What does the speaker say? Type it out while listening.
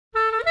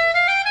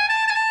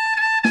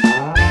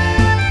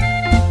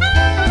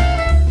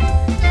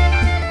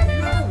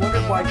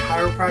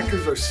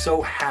chiropractors are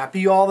so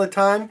happy all the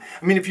time.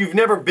 I mean, if you've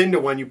never been to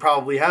one, you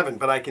probably haven't,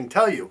 but I can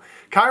tell you,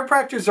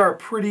 chiropractors are a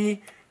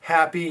pretty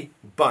happy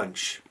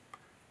bunch.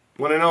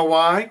 Want to know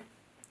why?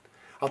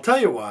 I'll tell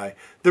you why.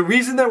 The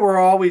reason that we're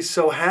always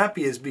so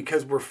happy is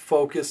because we're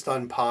focused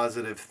on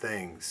positive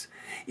things.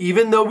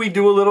 Even though we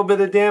do a little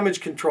bit of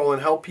damage control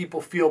and help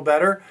people feel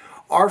better,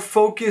 our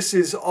focus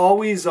is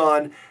always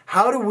on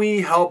how do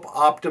we help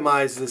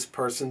optimize this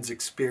person's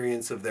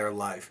experience of their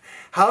life?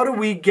 How do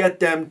we get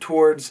them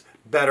towards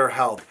better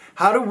health?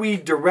 How do we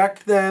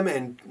direct them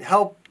and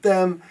help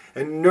them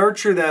and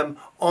nurture them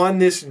on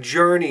this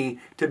journey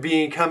to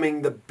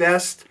becoming the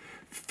best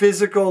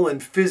physical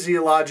and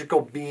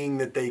physiological being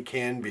that they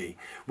can be,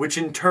 which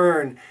in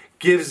turn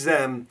gives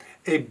them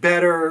a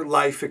better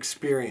life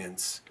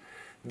experience?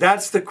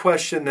 That's the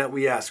question that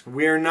we ask.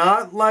 We're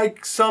not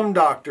like some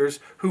doctors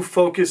who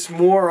focus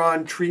more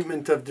on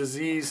treatment of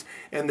disease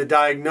and the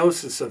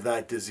diagnosis of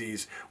that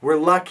disease. We're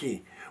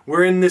lucky.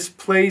 We're in this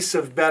place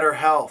of better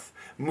health,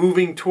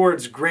 moving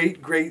towards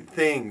great, great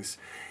things.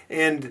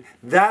 And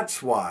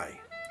that's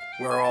why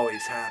we're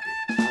always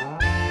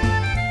happy.